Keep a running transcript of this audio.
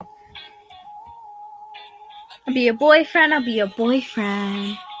I'll be your boyfriend. I'll be your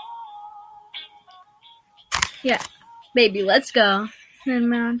boyfriend. Yeah, baby, let's go. Yeah,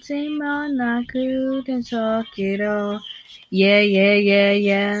 yeah,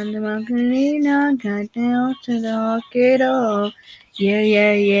 yeah. The Macarena got down to the hospital.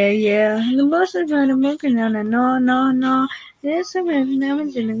 Yeah. The boss is trying to make it on a no. This is never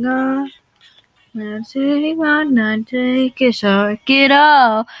gonna go. Now take my night, take it, shark it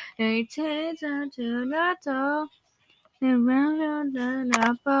all. It takes out to the top. And round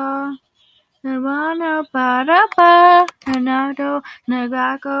the ball. Ba-da-ba-da-ba, Nagato,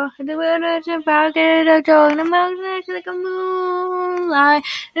 the wilderness and pocket of joy, the mountains like a moonlight,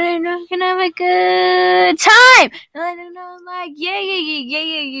 and you can have a good time. I don't know, like,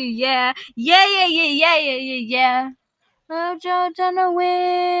 yeah. Oh, George on the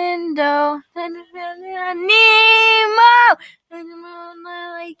window, and Nemo, and the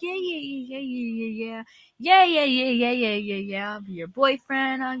moonlight, like, yeah. Yeah. I'll be your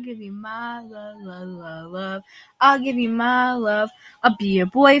boyfriend. I'll give you my love. I'll give you my love. I'll be your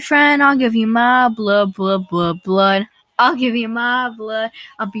boyfriend. I'll give you my blood. I'll give you my blood.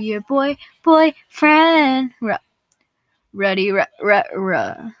 I'll be your boyfriend. Ready.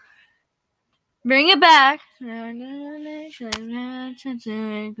 Bring it back. Yeah.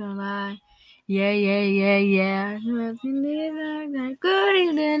 Good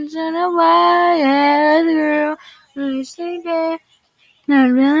evening, son of my girl. I stay there.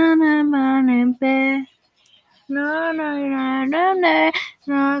 Not run in bed. No.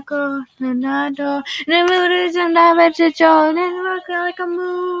 Not go to the door. The mood is on the joy. And look like a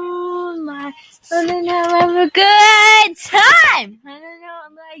moonlight. But then have a good time. I don't know.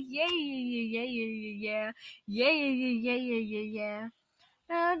 I'm like, yeah.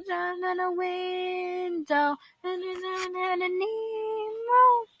 Outside on the window, and then I had a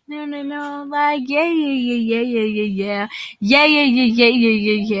Nemo. No, like,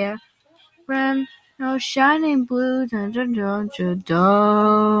 yeah. Friend, no shining blue, don't.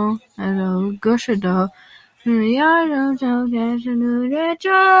 Hello, Gushado. I don't get to know that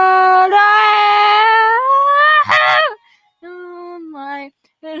like,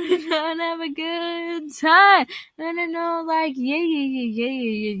 and have a good time. I don't know, like,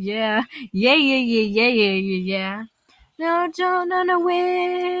 yeah. No, don't on the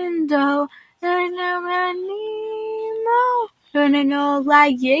window, and I'm a Nemo. And I know,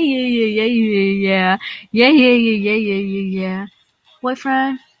 like, yeah.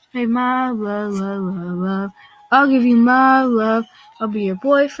 Boyfriend, hey, my love. I'll give you my love. I'll be your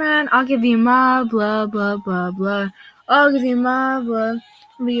boyfriend. I'll give you my blood. I'll give you my blood.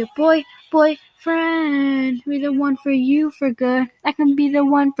 I'll be your boyfriend. Be the one for you for good. I can be the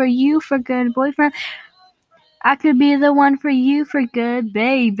one for you for good, boyfriend. I could be the one for you for good,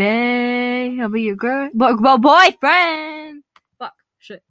 baby. I'll be your girl, boyfriend.